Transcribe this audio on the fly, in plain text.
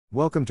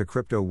Welcome to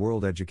Crypto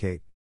World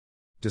Educate.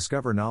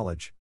 Discover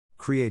knowledge,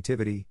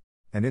 creativity,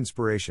 and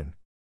inspiration.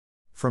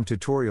 From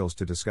tutorials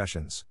to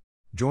discussions,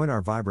 join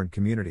our vibrant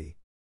community.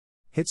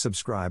 Hit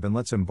subscribe and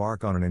let's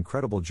embark on an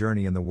incredible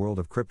journey in the world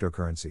of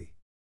cryptocurrency.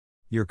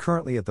 You're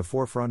currently at the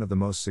forefront of the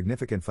most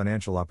significant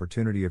financial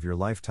opportunity of your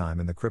lifetime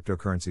in the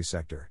cryptocurrency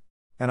sector.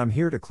 And I'm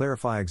here to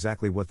clarify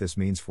exactly what this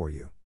means for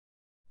you.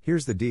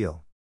 Here's the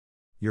deal.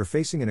 You're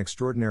facing an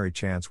extraordinary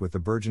chance with the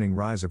burgeoning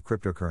rise of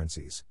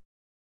cryptocurrencies.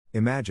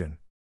 Imagine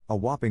a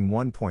whopping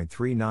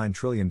 $1.39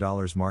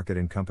 trillion market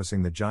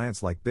encompassing the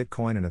giants like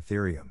Bitcoin and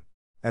Ethereum,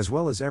 as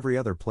well as every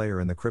other player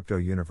in the crypto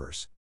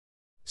universe.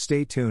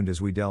 Stay tuned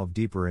as we delve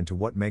deeper into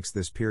what makes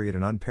this period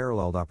an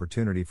unparalleled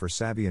opportunity for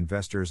savvy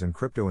investors and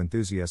crypto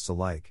enthusiasts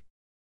alike.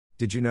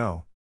 Did you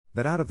know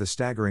that out of the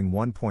staggering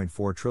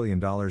 $1.4 trillion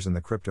in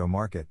the crypto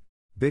market,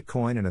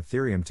 Bitcoin and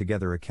Ethereum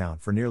together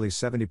account for nearly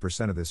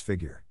 70% of this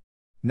figure?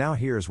 Now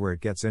here's where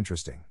it gets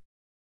interesting.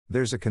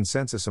 There's a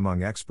consensus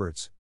among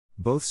experts,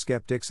 both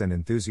skeptics and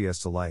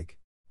enthusiasts alike,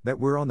 that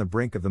we're on the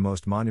brink of the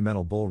most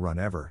monumental bull run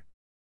ever.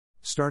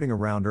 Starting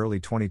around early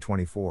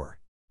 2024,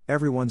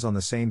 everyone's on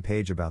the same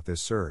page about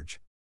this surge.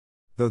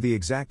 Though the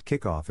exact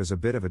kickoff is a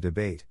bit of a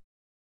debate.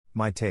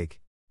 My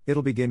take: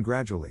 it'll begin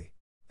gradually,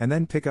 and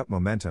then pick up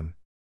momentum.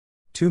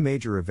 Two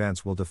major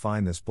events will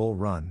define this bull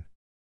run.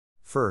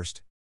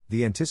 First,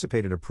 the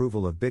anticipated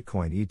approval of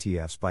Bitcoin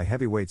ETFs by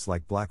heavyweights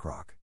like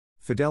BlackRock,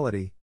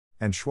 Fidelity,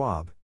 and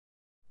Schwab.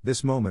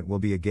 This moment will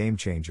be a game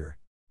changer,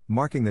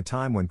 marking the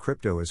time when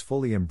crypto is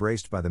fully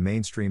embraced by the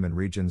mainstream in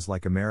regions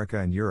like America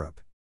and Europe.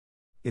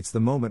 It's the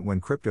moment when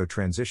crypto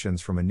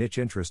transitions from a niche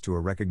interest to a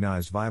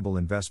recognized viable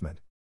investment.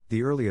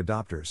 The early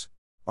adopters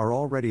are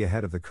already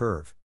ahead of the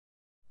curve.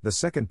 The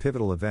second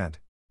pivotal event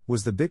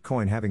was the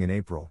Bitcoin halving in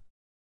April.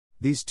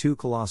 These two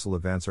colossal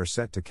events are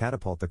set to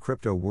catapult the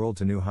crypto world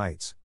to new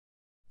heights.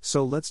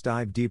 So let's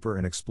dive deeper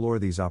and explore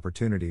these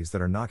opportunities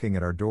that are knocking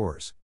at our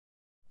doors.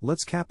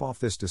 Let's cap off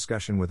this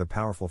discussion with a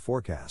powerful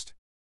forecast.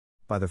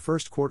 By the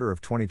first quarter of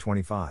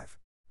 2025,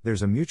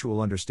 there's a mutual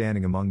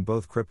understanding among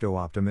both crypto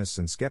optimists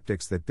and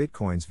skeptics that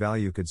Bitcoin's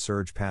value could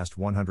surge past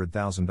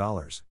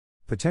 $100,000,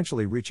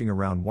 potentially reaching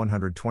around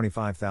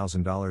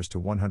 $125,000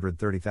 to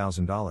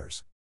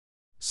 $130,000.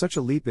 Such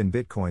a leap in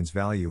Bitcoin's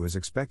value is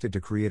expected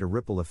to create a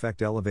ripple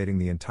effect elevating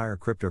the entire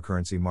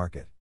cryptocurrency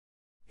market.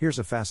 Here's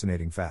a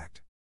fascinating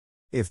fact.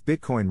 If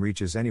Bitcoin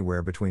reaches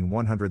anywhere between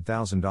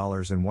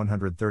 $100,000 and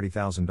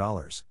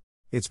 $130,000,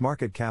 its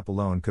market cap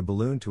alone could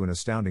balloon to an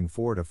astounding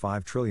 $4 to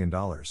 $5 trillion.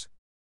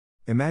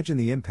 Imagine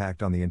the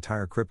impact on the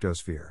entire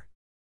cryptosphere.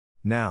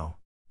 Now,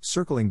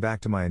 circling back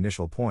to my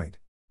initial point,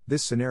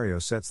 this scenario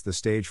sets the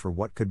stage for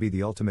what could be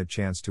the ultimate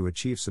chance to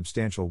achieve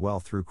substantial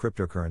wealth through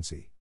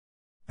cryptocurrency.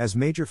 As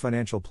major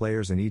financial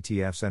players and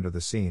ETFs enter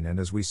the scene and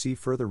as we see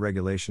further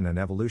regulation and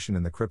evolution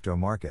in the crypto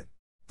market,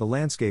 the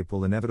landscape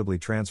will inevitably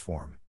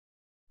transform.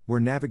 We're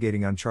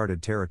navigating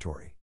uncharted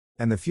territory,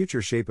 and the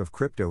future shape of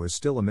crypto is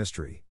still a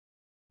mystery.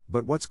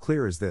 But what's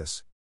clear is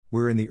this: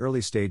 we're in the early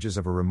stages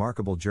of a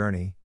remarkable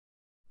journey.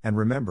 And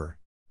remember,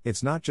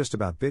 it's not just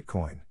about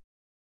Bitcoin.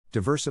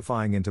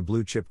 Diversifying into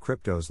blue-chip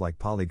cryptos like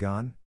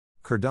Polygon,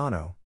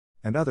 Cardano,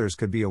 and others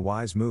could be a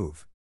wise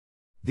move.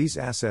 These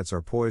assets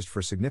are poised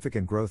for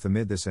significant growth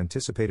amid this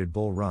anticipated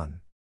bull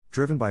run,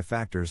 driven by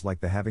factors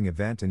like the halving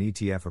event and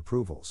ETF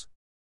approvals.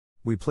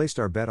 We placed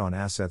our bet on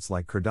assets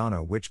like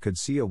Cardano, which could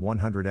see a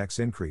 100x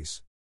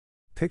increase.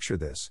 Picture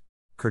this: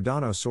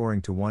 Cardano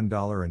soaring to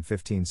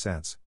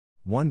 $1.15,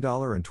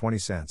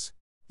 $1.20,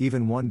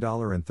 even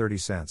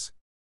 $1.30.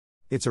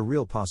 It's a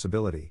real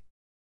possibility.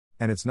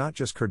 And it's not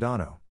just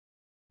Cardano.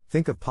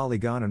 Think of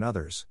Polygon and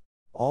others,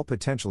 all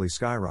potentially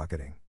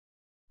skyrocketing.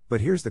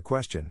 But here's the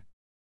question.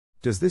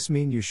 Does this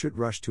mean you should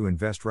rush to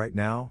invest right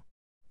now?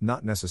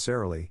 Not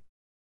necessarily.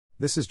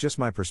 This is just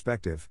my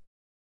perspective.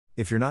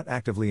 If you're not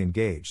actively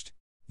engaged,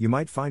 you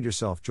might find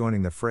yourself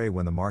joining the fray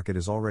when the market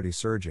is already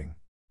surging,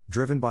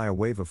 driven by a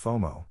wave of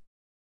FOMO.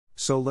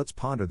 So let's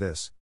ponder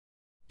this.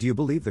 Do you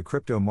believe the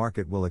crypto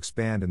market will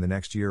expand in the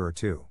next year or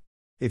two?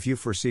 If you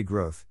foresee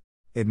growth,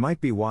 it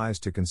might be wise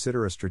to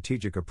consider a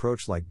strategic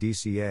approach like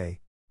DCA,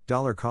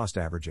 dollar cost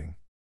averaging.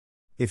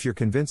 If you're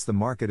convinced the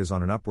market is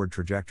on an upward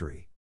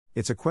trajectory,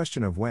 it's a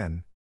question of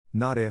when,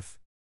 not if.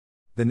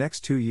 The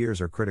next 2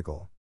 years are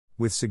critical,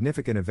 with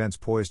significant events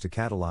poised to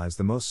catalyze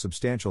the most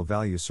substantial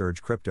value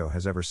surge crypto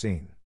has ever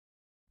seen.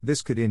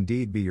 This could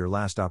indeed be your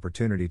last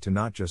opportunity to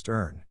not just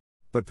earn,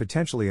 but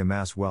potentially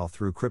amass wealth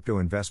through crypto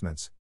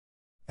investments.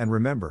 And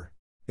remember,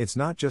 it's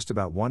not just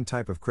about one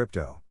type of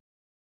crypto.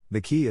 The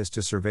key is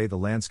to survey the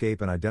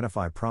landscape and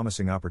identify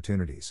promising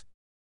opportunities.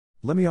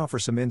 Let me offer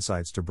some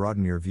insights to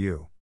broaden your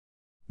view.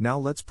 Now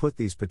let's put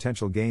these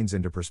potential gains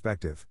into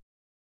perspective.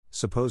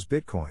 Suppose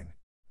Bitcoin,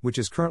 which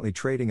is currently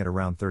trading at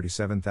around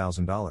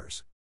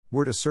 $37,000,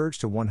 were to surge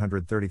to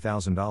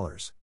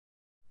 $130,000.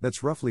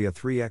 That's roughly a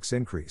 3x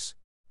increase,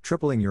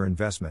 tripling your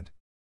investment.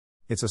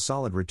 It's a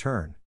solid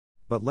return,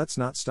 but let's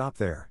not stop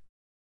there.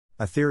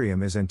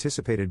 Ethereum is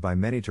anticipated by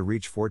many to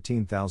reach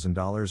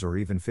 $14,000 or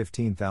even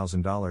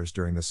 $15,000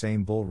 during the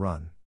same bull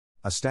run,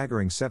 a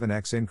staggering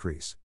 7x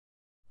increase.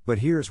 But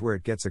here's where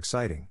it gets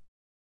exciting.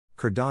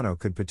 Cardano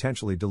could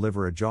potentially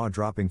deliver a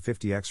jaw-dropping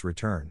 50x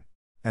return,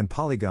 and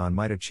Polygon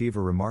might achieve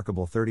a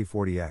remarkable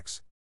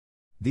 30-40x.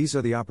 These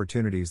are the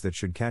opportunities that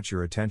should catch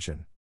your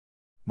attention.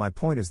 My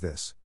point is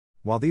this: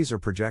 while these are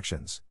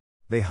projections,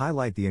 they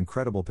highlight the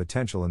incredible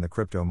potential in the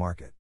crypto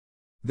market.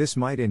 This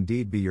might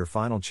indeed be your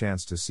final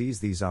chance to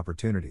seize these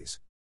opportunities.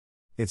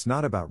 It's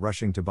not about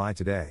rushing to buy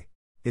today,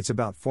 it's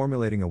about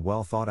formulating a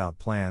well-thought-out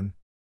plan.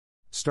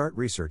 Start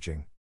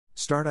researching,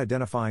 start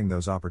identifying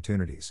those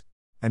opportunities,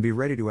 and be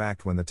ready to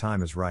act when the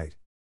time is right.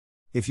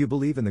 If you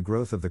believe in the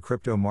growth of the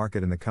crypto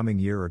market in the coming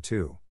year or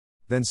two,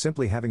 then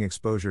simply having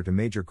exposure to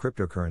major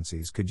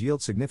cryptocurrencies could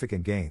yield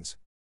significant gains.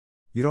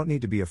 You don't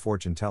need to be a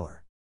fortune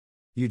teller.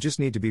 You just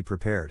need to be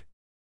prepared.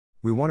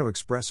 We want to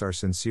express our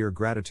sincere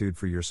gratitude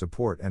for your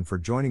support and for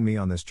joining me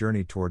on this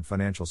journey toward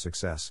financial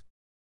success.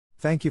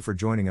 Thank you for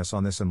joining us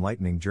on this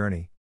enlightening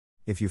journey.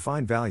 If you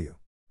find value,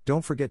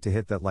 don't forget to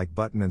hit that like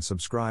button and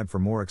subscribe for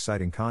more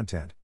exciting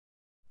content.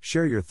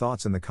 Share your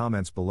thoughts in the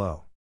comments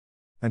below.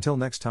 Until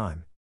next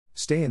time,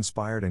 stay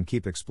inspired and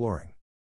keep exploring.